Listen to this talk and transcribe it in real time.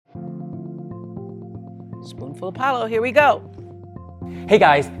Spoonful of Paulo, here we go. Hey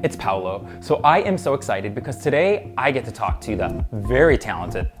guys, it's Paolo. So I am so excited because today I get to talk to the very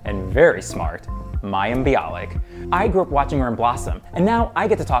talented and very smart Mayim Bialik. I grew up watching her in Blossom, and now I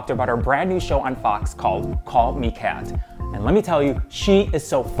get to talk to her about her brand new show on Fox called Call Me Kat. And let me tell you, she is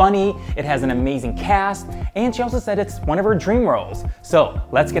so funny, it has an amazing cast, and she also said it's one of her dream roles. So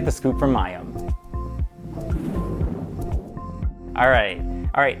let's get the scoop from Mayim.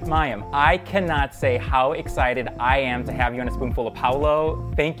 All right, Mayim, I cannot say how excited I am to have you on A Spoonful of Paulo.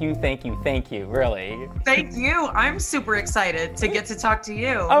 Thank you, really. Thank you. I'm super excited to get to talk to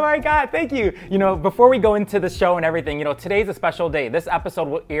you. Oh my God, thank you. You know, before we go into the show and everything, you know, today's a special day. This episode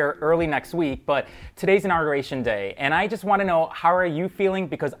will air early next week, but today's inauguration day. And I just want to know, how are you feeling?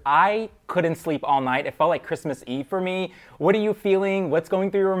 Because I couldn't sleep all night. It felt like Christmas Eve for me. What are you feeling? What's going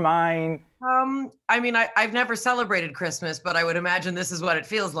through your mind? I've never celebrated Christmas, but I would imagine this is what it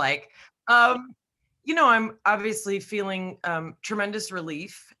feels like. You know, I'm obviously feeling tremendous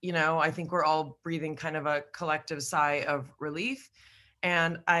relief. You know, I think we're all breathing kind of a collective sigh of relief.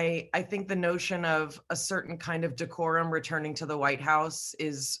 And I think the notion of a certain kind of decorum returning to the White House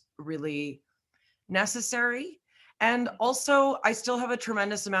is really necessary. And also, I still have a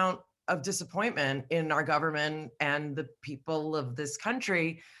tremendous amount of disappointment in our government and the people of this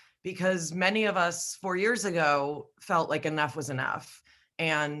country, because many of us 4 years ago felt like enough was enough.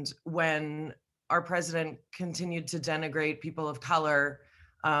 And when our president continued to denigrate people of color,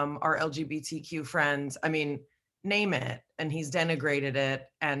 our LGBTQ friends, I mean, name it, and he's denigrated it.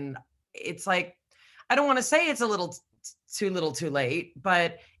 And it's like, I don't want to say it's a little too late,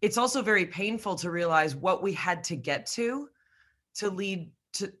 but it's also very painful to realize what we had to get to lead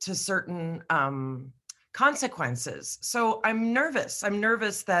to certain consequences. So I'm nervous. I'm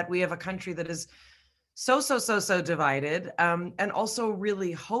nervous that we have a country that is so divided, and also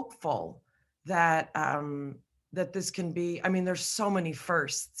really hopeful that that this can be. I mean, there's so many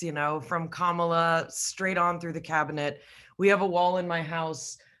firsts, you know, from Kamala straight on through the cabinet. We have a wall in my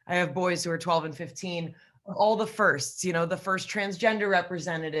house. I have boys who are 12 and 15. All the firsts, you know, the first transgender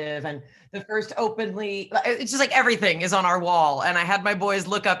representative and the first openly, it's just like everything is on our wall. And I had my boys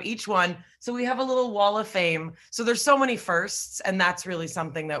look up each one. So we have a little wall of fame. So there's so many firsts, and that's really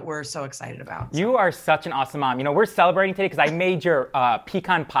something that we're so excited about. You are such an awesome mom. You know, we're celebrating today because I made your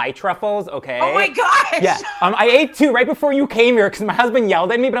pecan pie truffles, okay? Oh my gosh! Yeah, I ate two right before you came here because my husband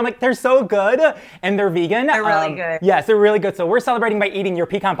yelled at me, but I'm like, they're so good, and they're vegan. They're really good. Yes, they're really good. So we're celebrating by eating your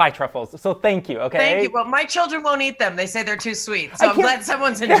pecan pie truffles. So thank you, okay? Thank you. Well, my children won't eat them. They say they're too sweet. So I'm glad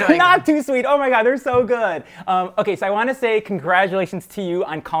someone's enjoying them. They're not too sweet. Oh my God, they're so good. Okay, so I want to say congratulations to you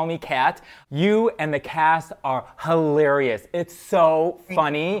on Call Me Kat. You and the cast are hilarious. It's so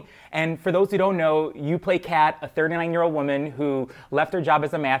funny. And for those who don't know, you play Kat, a 39-year-old woman who left her job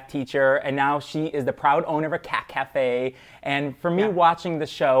as a math teacher, and now she is the proud owner of a cat cafe. And for me watching the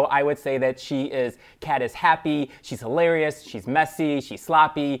show, I would say that Kat is happy, she's hilarious, she's messy, she's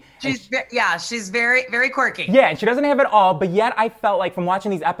sloppy. She's very, very quirky. Yeah, and she doesn't have it all, but yet I felt like from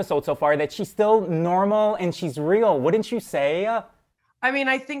watching these episodes so far that she's still normal and she's real. Wouldn't you say? I mean,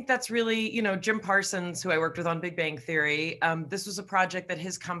 I think that's really, you know, Jim Parsons, who I worked with on Big Bang Theory, this was a project that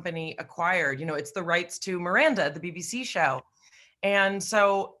his company acquired. You know, it's the rights to Miranda, the BBC show. And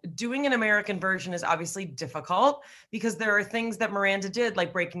so doing an American version is obviously difficult because there are things that Miranda did,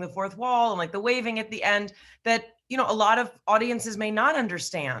 like breaking the fourth wall and like the waving at the end, that, you know, a lot of audiences may not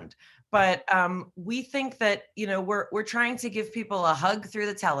understand. But we think that, you know, we're trying to give people a hug through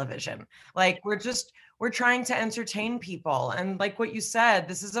the television. Like we're trying to entertain people. And like what you said,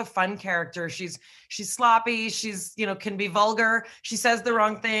 this is a fun character. She's sloppy. She's, you know, can be vulgar. She says the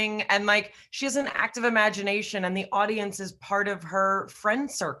wrong thing. And like, she has an active imagination, and the audience is part of her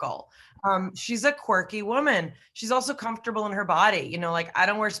friend circle. She's a quirky woman. She's also comfortable in her body. You know, like I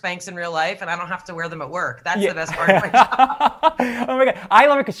don't wear Spanx in real life, and I don't have to wear them at work. That's the best part of my job. Oh my God. I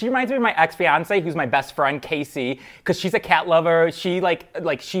love her because she reminds me of my ex-fiance, who's my best friend, Casey, because she's a cat lover. She like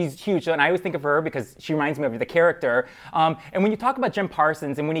she's huge. And I always think of her because she reminds me of the character. And when you talk about Jim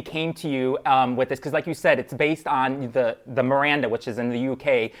Parsons and when he came to you with this, because like you said, it's based on the Miranda, which is in the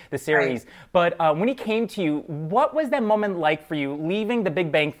UK, the series. Right. But when he came to you, what was that moment like for you, leaving the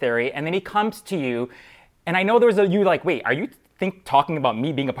Big Bang Theory, and then he comes to you, and I know there was you like, wait, are you talking about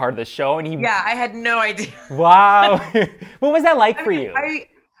me being a part of the show? And I had no idea. Wow. What was that like for you?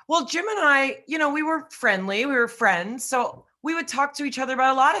 Well, Jim and I, you know, we were friendly, we were friends, so we would talk to each other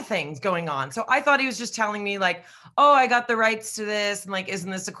about a lot of things going on. So I thought he was just telling me like, oh, I got the rights to this, and like, isn't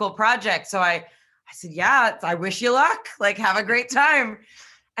this a cool project? So I said, yeah, I wish you luck, like have a great time.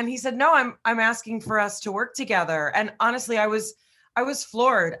 And he said, no, I'm asking for us to work together. And honestly, I was I was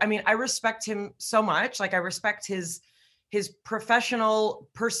floored. I mean, I respect him so much. Like I respect his professional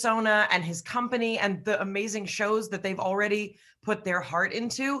persona and his company and the amazing shows that they've already put their heart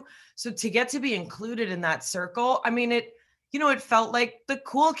into. So to get to be included in that circle, I mean, it felt like the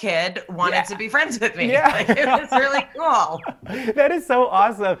cool kid wanted to be friends with me. Yeah. Like it was really cool. That is so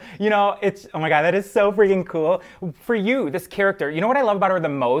awesome. Oh my God, that is so freaking cool. For you, this character, what I love about her the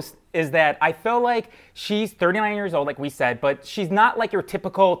most is that I feel like she's 39 years old, like we said, but she's not like your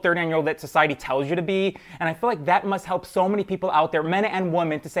typical 39-year-old that society tells you to be. And I feel like that must help so many people out there, men and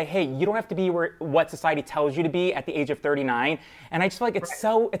women, to say, hey, you don't have to be what society tells you to be at the age of 39. And I just feel like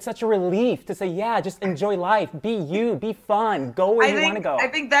it's such a relief to say, yeah, just enjoy life, be you, be fun, go where you want to go. I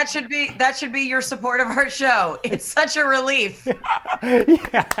think that should be your support of our show. It's such a relief.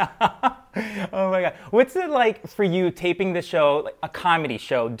 Yeah. Oh my God. What's it like for you taping the show, like a comedy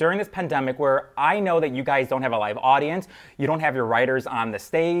show, during this pandemic where I know that you guys don't have a live audience, you don't have your writers on the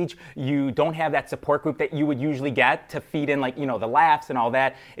stage, you don't have that support group that you would usually get to feed in the laughs and all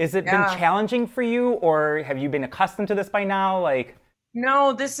that. Has it been challenging for you, or have you been accustomed to this by now?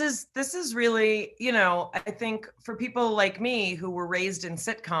 No, this is really, I think for people like me who were raised in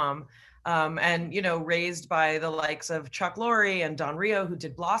sitcom, and raised by the likes of Chuck Lorre and Don Rio, who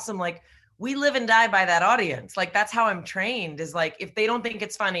did Blossom, like we live and die by that audience. Like that's how I'm trained, is like, if they don't think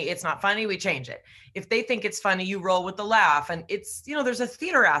it's funny, it's not funny, we change it. If they think it's funny, you roll with the laugh. And it's, there's a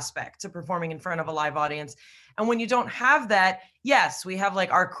theater aspect to performing in front of a live audience. And when you don't have that, yes, we have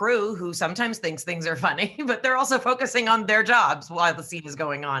like our crew who sometimes thinks things are funny, but they're also focusing on their jobs while the scene is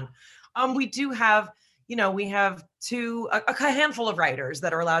going on. We do have, we have a handful of writers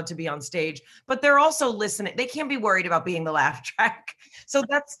that are allowed to be on stage, but they're also listening. They can't be worried about being the laugh track. So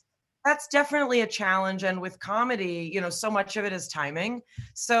that's definitely a challenge. And with comedy, so much of it is timing.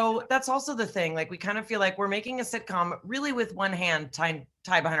 So that's also the thing. Like we kind of feel like we're making a sitcom really with one hand tied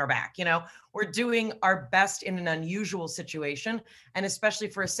behind our back. We're doing our best in an unusual situation. And especially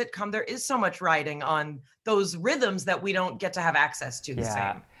for a sitcom, there is so much riding on those rhythms that we don't get to have access to the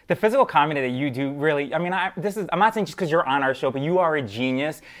same. The physical comedy that you do really, I'm not saying just because you're on our show, but you are a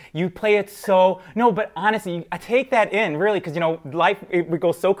genius. You play it but honestly, I take that in really, because life, we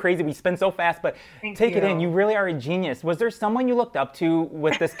go so crazy, we spin so fast, but take it in, you really are a genius. Was there someone you looked up to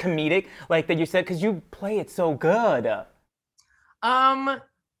with this comedic, like that you said, because you play it so good? I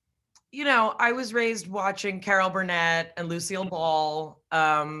was raised watching Carol Burnett and Lucille Ball,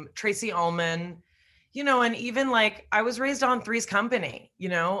 Tracy Ullman, and even like I was raised on Three's Company,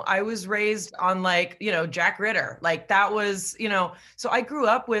 I was raised on Jack Ritter, like that was, so I grew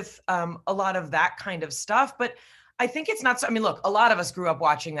up with a lot of that kind of stuff. But I think it's not so, look, a lot of us grew up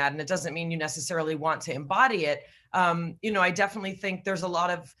watching that, and it doesn't mean you necessarily want to embody it. I definitely think there's a lot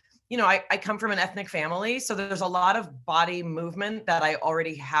of, I come from an ethnic family, so there's a lot of body movement that I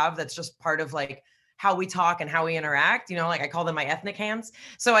already have that's just part of like how we talk and how we interact, like I call them my ethnic hands.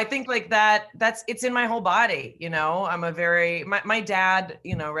 So I think like it's in my whole body, I'm a very, my dad,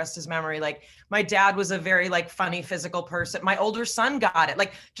 rest his memory, like my dad was a very like funny physical person. My older son got it.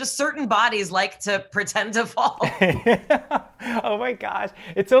 Like just certain bodies like to pretend to fall. Oh my gosh.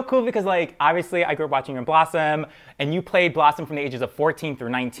 It's so cool because like, obviously I grew up watching you in Blossom, and you played Blossom from the ages of 14 through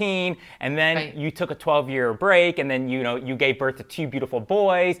 19. And then you took a 12-year break, and then, you gave birth to two beautiful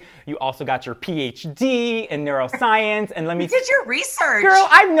boys. You also got your PhD in neuroscience. And You did your research. Girl,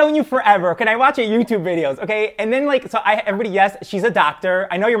 I've known you forever. Can I watch your YouTube videos? Okay. And then everybody, yes, she's a doctor.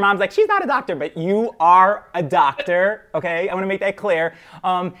 I know your mom's like, she's not a doctor, but you are a doctor. Okay. I want to make that clear.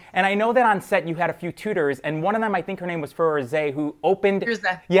 And I know that on set you had a few tutors, and one of them, I think her name was Firoze, who opened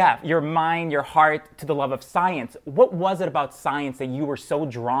your mind, your heart to the love of science. What was it about science that you were so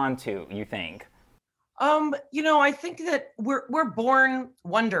drawn to, you think? I think that we're born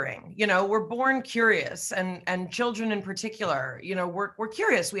wondering, we're born curious, and children in particular, we're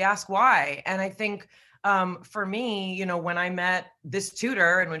curious, we ask why. And I think for me, when I met this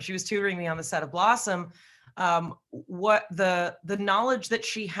tutor and when she was tutoring me on the set of Blossom, what the knowledge that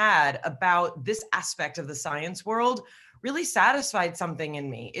she had about this aspect of the science world really satisfied something in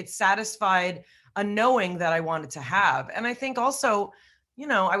me. It satisfied a knowing that I wanted to have. And I think also,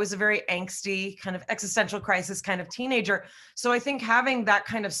 I was a very angsty kind of existential crisis kind of teenager. So I think having that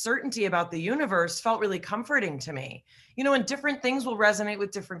kind of certainty about the universe felt really comforting to me, and different things will resonate with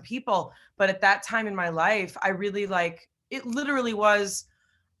different people. But at that time in my life, I really it literally was,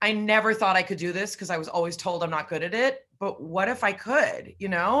 I never thought I could do this because I was always told I'm not good at it. but what if I could,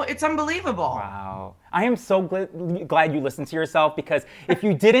 it's unbelievable. Wow. I am so glad you listened to yourself, because if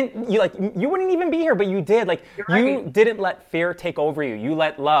you didn't, you wouldn't even be here, but you did. You're right. You didn't let fear take over you. You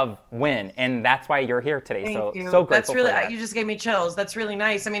let love win, and that's why you're here today. Thank you. So grateful That's really, for that. you just gave me chills. That's really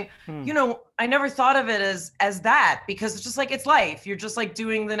nice. I mean, I never thought of it as that, because it's just like, it's life. You're just like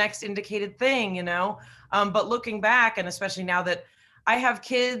doing the next indicated thing, but looking back, and especially now that I have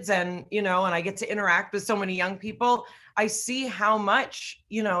kids and I get to interact with so many young people, I see how much,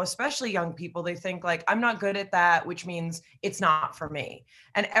 especially young people, they think like, I'm not good at that, which means it's not for me.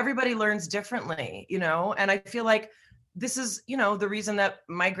 And everybody learns differently, and I feel like this is, the reason that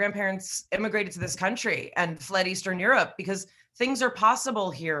my grandparents immigrated to this country and fled Eastern Europe, because things are possible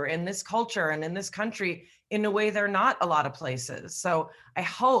here in this culture and in this country in a way they're not a lot of places. So I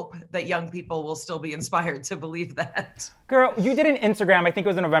hope that young people will still be inspired to believe that. Girl, you did an Instagram, I think it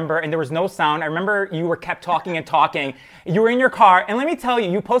was in November, and there was no sound. I remember you kept talking and talking. You were in your car, and let me tell you,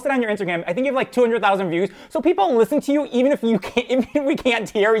 you posted on your Instagram, I think you have like 200,000 views. So people listen to you even if we can't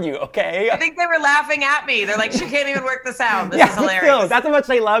hear you, okay? I think they were laughing at me. They're like, she can't even work the sound. This is hilarious. Still, that's how much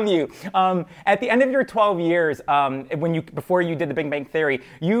they love you. At the end of your 12 years, before you did the Big Bang Theory,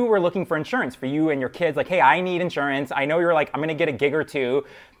 you were looking for insurance for you and your kids. Like, hey, I need insurance. I know you're like, I'm gonna get a gig or two.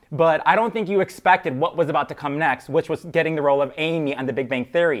 But I don't think you expected what was about to come next, which was getting the role of Amy on The Big Bang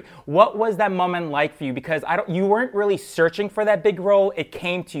Theory. What was that moment like for you? Because you weren't really searching for that big role. It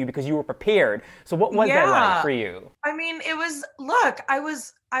came to you because you were prepared. So what was that like for you? I mean, it was, look, I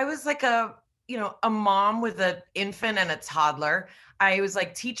was like a mom with an infant and a toddler. I was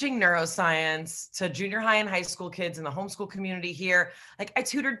like teaching neuroscience to junior high and high school kids in the homeschool community here. Like I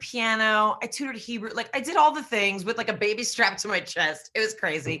tutored piano, I tutored Hebrew, like I did all the things with like a baby strapped to my chest. It was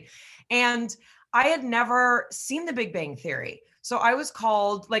crazy. And I had never seen The Big Bang Theory. So I was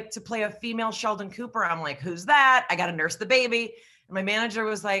called like to play a female Sheldon Cooper. I'm like, who's that? I got to nurse the baby. And my manager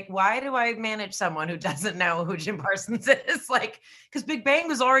was like, why do I manage someone who doesn't know who Jim Parsons is? Like, because Big Bang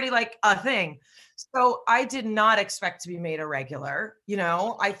was already like a thing. So I did not expect to be made a regular.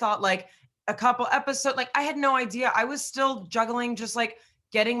 I thought like a couple episodes, like I had no idea. I was still juggling, just like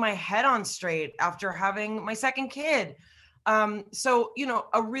getting my head on straight after having my second kid. So,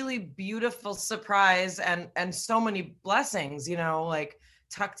 a really beautiful surprise and so many blessings, like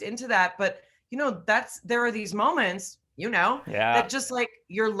tucked into that. But, there are these moments, that just like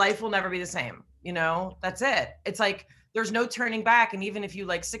your life will never be the same. That's it. It's like, there's no turning back. And even if you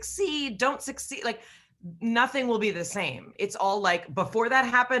like succeed, don't succeed, like nothing will be the same. It's all like before that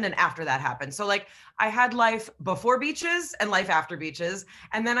happened and after that happened. So like I had life before beaches and life after beaches.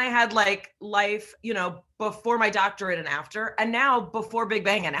 And then I had like life, before my doctorate and after, and now before Big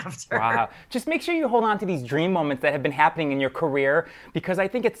Bang and after. Wow. Just make sure you hold on to these dream moments that have been happening in your career, because I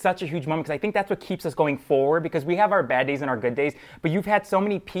think it's such a huge moment, because I think that's what keeps us going forward, because we have our bad days and our good days, but you've had so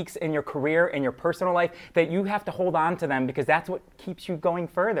many peaks in your career and your personal life that you have to hold on to them, because that's what keeps you going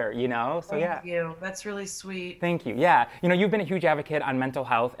further, So Thank you. That's really sweet. Thank you. Yeah. You've been a huge advocate on mental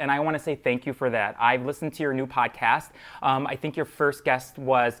health, and I want to say thank you for that. I've listened to your new podcast. I think your first guest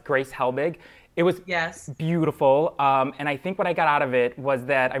was Grace Helbig. It was beautiful. And I think what I got out of it was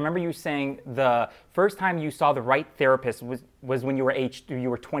that I remember you saying the first time you saw the right therapist was when you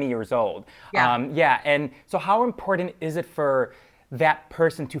were 20 years old. Yeah. And so how important is it for that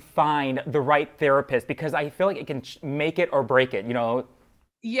person to find the right therapist? Because I feel like it can make it or break it,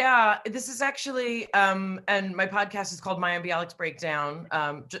 Yeah, this is actually, and my podcast is called Mayim Bialik's Breakdown,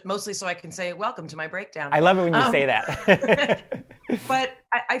 mostly so I can say, welcome to my breakdown. I love it when you say that. But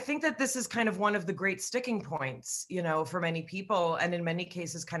I think that this is kind of one of the great sticking points, for many people. And in many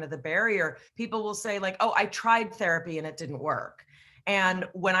cases, kind of the barrier. People will say like, oh, I tried therapy and it didn't work. And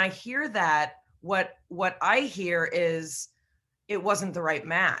when I hear that, what I hear is it wasn't the right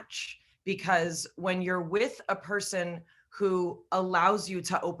match. Because when you're with a person who allows you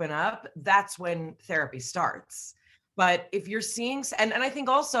to open up, that's when therapy starts. But if you're seeing, and I think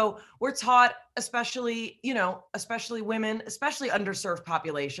also we're taught, especially women, especially underserved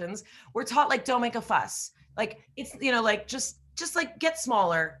populations, we're taught like, don't make a fuss. Like it's, like just like get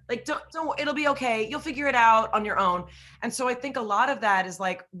smaller, like don't, it'll be okay. You'll figure it out on your own. And so I think a lot of that is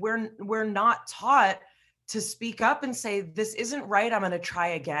like, we're not taught to speak up and say, this isn't right. I'm going to try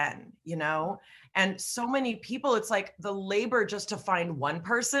again, And so many people, it's like the labor just to find one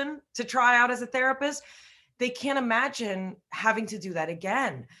person to try out as a therapist. They can't imagine having to do that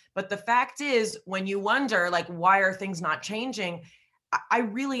again. But the fact is, when you wonder, like, why are things not changing? I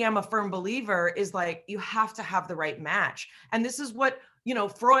really am a firm believer is like, you have to have the right match. And this is what,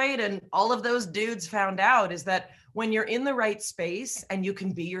 Freud and all of those dudes found out, is that when you're in the right space and you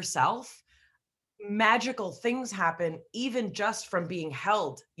can be yourself, magical things happen even just from being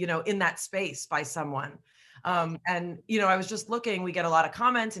held, in that space by someone. And, I was just looking, we get a lot of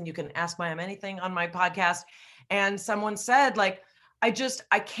comments, and you can ask Mayim anything on my podcast. And someone said, like, I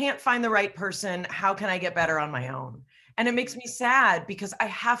can't find the right person. How can I get better on my own? And it makes me sad because I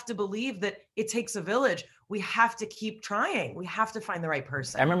have to believe that it takes a village. We have to keep trying. We have to find the right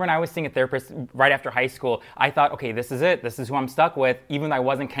person. I remember when I was seeing a therapist right after high school, I thought, okay, this is it. This is who I'm stuck with, even though I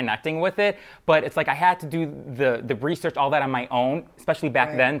wasn't connecting with it. But it's like I had to do the research, all that on my own, especially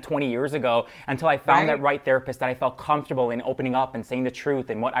back then, 20 years ago, until I found that right therapist that I felt comfortable in opening up and saying the truth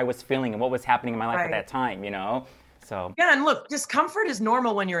and what I was feeling and what was happening in my life at that time, So yeah, and look, discomfort is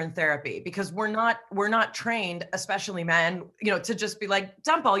normal when you're in therapy because we're not trained, especially men, to just be like,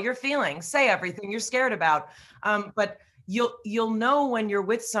 dump all your feelings, say everything you're scared about. But you'll know when you're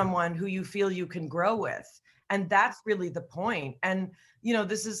with someone who you feel you can grow with, and that's really the point. And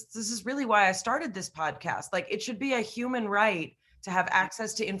this is really why I started this podcast. Like, it should be a human right to have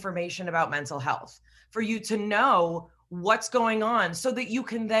access to information about mental health, for you to know what's going on so that you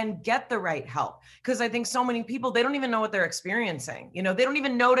can then get the right help. Because I think so many people, they don't even know what they're experiencing. They don't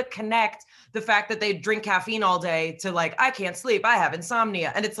even know to connect the fact that they drink caffeine all day to like, I can't sleep, I have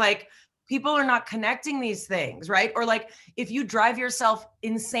insomnia. And it's like, people are not connecting these things, right? Or like, if you drive yourself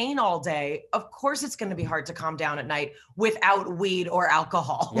insane all day, of course it's going to be hard to calm down at night without weed or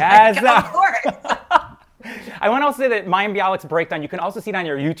alcohol. Yes. Like, of course. I want to also say that Mayim Bialik's breakdown, you can also see it on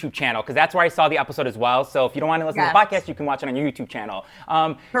your YouTube channel, because that's where I saw the episode as well. So if you don't want to listen to the podcast, you can watch it on your YouTube channel.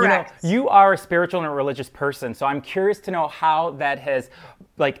 Correct. You are a spiritual and a religious person, so I'm curious to know how that has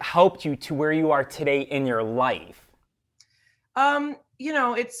helped you to where you are today in your life.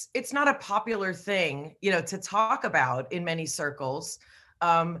 It's not a popular thing, to talk about in many circles.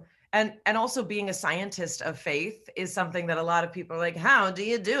 And also being a scientist of faith is something that a lot of people are like, how do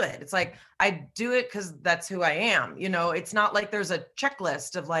you do it? It's like, I do it because that's who I am. It's not like there's a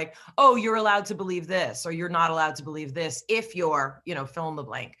checklist of like, oh, you're allowed to believe this, or you're not allowed to believe this if you're, fill in the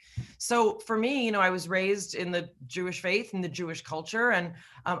blank. So for me, I was raised in the Jewish faith and the Jewish culture. And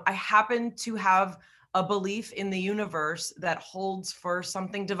I happen to have a belief in the universe that holds for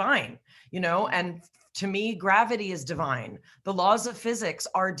something divine, and to me, gravity is divine. The laws of physics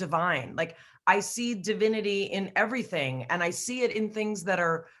are divine. Like, I see divinity in everything, and I see it in things that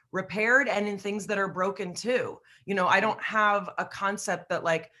are repaired and in things that are broken too. I don't have a concept that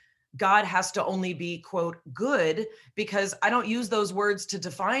like God has to only be, quote, good, because I don't use those words to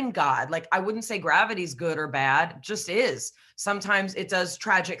define God. Like, I wouldn't say gravity's good or bad, it just is. Sometimes it does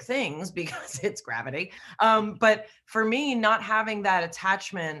tragic things because it's gravity. But for me, not having that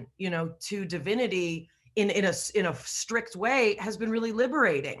attachment, to divinity in a strict way has been really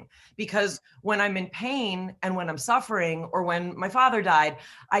liberating, because when I'm in pain and when I'm suffering, or when my father died,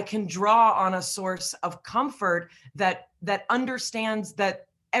 I can draw on a source of comfort that understands that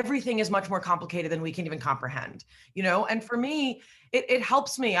everything is much more complicated than we can even comprehend, and for me, it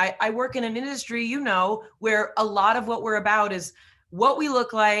helps me. I work in an industry, where a lot of what we're about is what we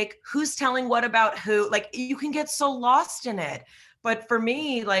look like, who's telling what about who. Like, you can get so lost in it. But for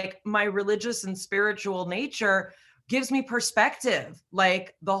me, like, my religious and spiritual nature gives me perspective.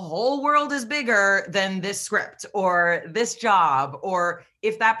 Like, the whole world is bigger than this script or this job, or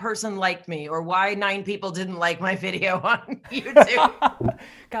if that person liked me, or why 9 people didn't like my video on YouTube.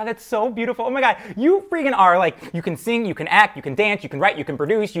 God, that's so beautiful. Oh my God, you freaking are like, you can sing, you can act, you can dance, you can write, you can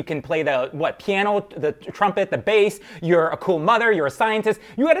produce, you can play the piano, the trumpet, the bass. You're a cool mother, you're a scientist.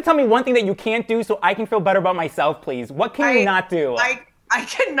 You got to tell me one thing that you can't do so I can feel better about myself, please. What can you not do? I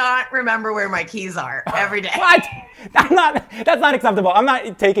cannot remember where my keys are every day. What? That's not acceptable. I'm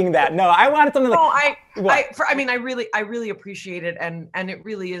not taking that. No, I wanted something like. No, I really appreciate it, and it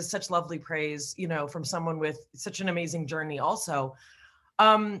really is such lovely praise, from someone with such an amazing journey. Also,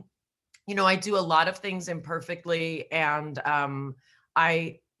 I do a lot of things imperfectly, and I'm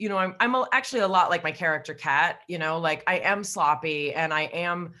actually a lot like my character Kat. Like, I am sloppy, and I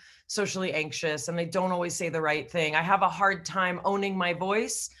am socially anxious, and I don't always say the right thing. I have a hard time owning my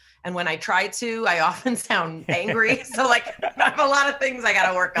voice. And when I try to, I often sound angry. So like, I have a lot of things I got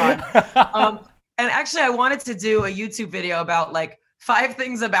to work on. And actually I wanted to do a YouTube video about like 5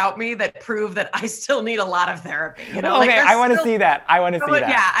 things about me that prove that I still need a lot of therapy. Okay, I want to see that.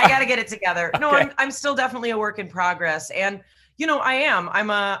 Yeah, I got to get it together. No, I'm still definitely a work in progress. And, I am.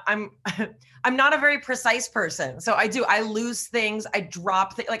 I'm not a very precise person. So I lose things. I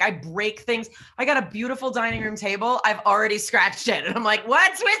drop things, like I break things. I got a beautiful dining room table. I've already scratched it. And I'm like,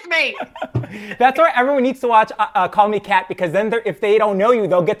 what's with me? That's why everyone needs to watch Call Me Kat, because then if they don't know you,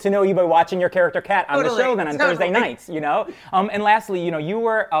 they'll get to know you by watching your character Kat on the show then on Thursday nights, And lastly, you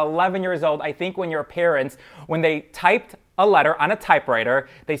were 11 years old, I think, when your parents, when they typed a letter on a typewriter,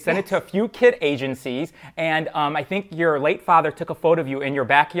 they sent it to a few kid agencies, and I think your late father took a photo of you in your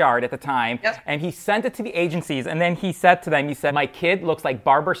backyard at the time, and he sent it to the agencies, and then he said to them, my kid looks like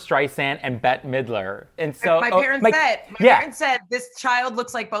Barbara Streisand and Bette Midler. And so my parents said this child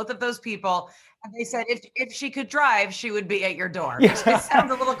looks like both of those people. And they said if she could drive, she would be at your door. Yeah. It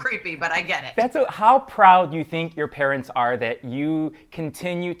sounds a little creepy, but I get it. How proud you think your parents are that you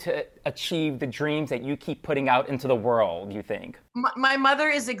continue to achieve the dreams that you keep putting out into the world, you think? My mother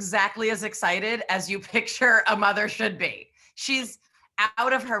is exactly as excited as you picture a mother should be. She's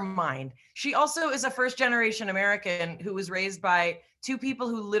out of her mind. She also is a first-generation American who was raised by two people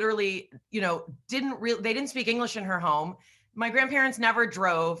who literally, they didn't speak English in her home. My grandparents never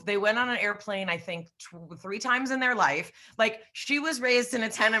drove. They went on an airplane, I think, 3 times in their life. Like, she was raised in a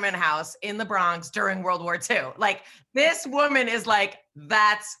tenement house in the Bronx during World War II. Like, this woman is like,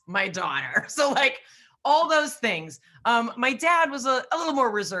 that's my daughter. So, like, all those things. My dad was a little more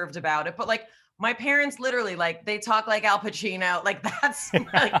reserved about it, but like, my parents literally, like, they talk like Al Pacino. Like, that's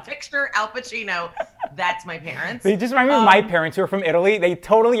like, picture Al Pacino. That's my parents. They just remind me of my parents who are from Italy. They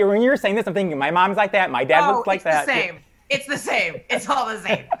totally, when you were saying this, I'm thinking, my mom's like that. My dad looks like that. The same. It's the same. It's all the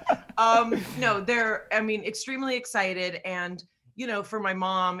same. No, they're, extremely excited. And, for my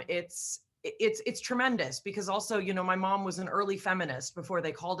mom, it's tremendous because also, my mom was an early feminist before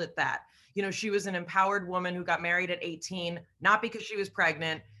they called it that. She was an empowered woman who got married at 18, not because she was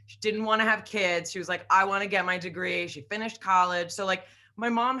pregnant. She didn't want to have kids. She was like, I want to get my degree. She finished college. So like, my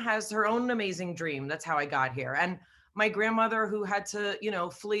mom has her own amazing dream. That's how I got here. And my grandmother, who had to,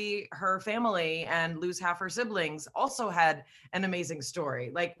 flee her family and lose half her siblings, also had an amazing story.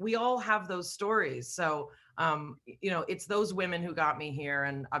 Like, we all have those stories. So, it's those women who got me here,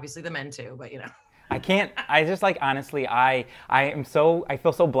 and obviously the men too, but honestly, I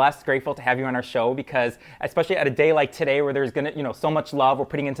feel so blessed, grateful to have you on our show, because especially at a day like today where there's so much love we're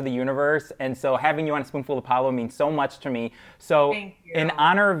putting into the universe. And so having you on A Spoonful of Apollo means so much to me. So in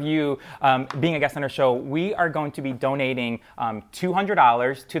honor of you being a guest on our show, we are going to be donating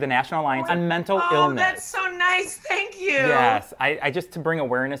 $200 to the National Alliance on Mental Illness. That's so nice. Thank you. Yes. I just to bring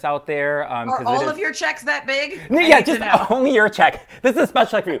awareness out there. Are all of your checks that big? Yeah, just only your check. This is a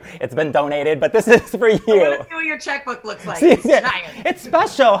special check for you. It's been donated, but this is for you. I want to see what your checkbook looks like. It's giant. It's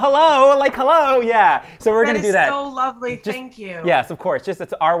special. Hello. Yeah. So we're going to do that. That is so lovely. Thank you. Yes, of course.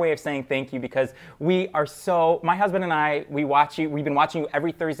 It's our way of saying thank you, because we are my husband and I, we watch you. We've been watching you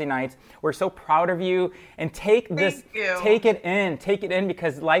every Thursday nights. We're so proud of you. And take it in,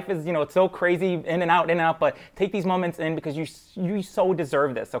 because life is, it's so crazy in and out, but take these moments in, because you so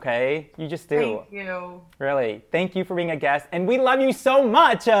deserve this, okay? You just do. Thank you. Really. Thank you for being a guest. And we love you so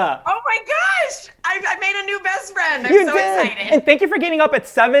much. Oh my gosh. I made a new best friend. I'm so excited. And thank you for getting up at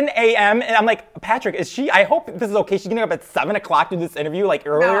 7 a.m. And I'm like, Patrick, I hope this is okay. She's getting up at 7 o'clock to do this interview, like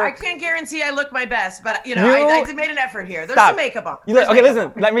earlier. No, I can't guarantee I look my best, but I made an effort here. There's some makeup on.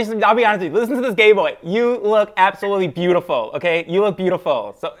 Listen, I'll be honest with you. Listen to this gay boy. You look absolutely beautiful, okay? You look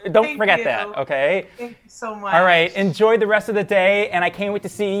beautiful. So don't forget that, okay? Thank you so much. All right, enjoy the rest of the day, and I can't wait to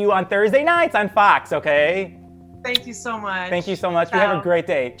see you on Thursday nights on Fox, okay? Thank you so much. Thank you so much. Ciao. You have a great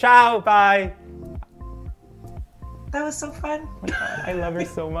day. Ciao, bye. That was so fun. Oh my God, I love her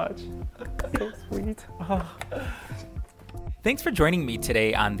so much. So sweet. Oh. Thanks for joining me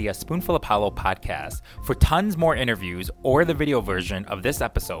today on the A Spoonful Apollo podcast. For tons more interviews or the video version of this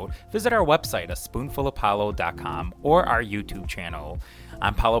episode, visit our website, aspoonfulapollo.com, or our YouTube channel.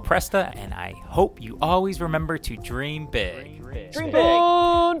 I'm Paulo Presta, and I hope you always remember to dream big. Dream big.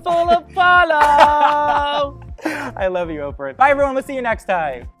 Spoonful of Apollo! I love you, Oprah. Bye, everyone. We'll see you next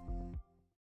time.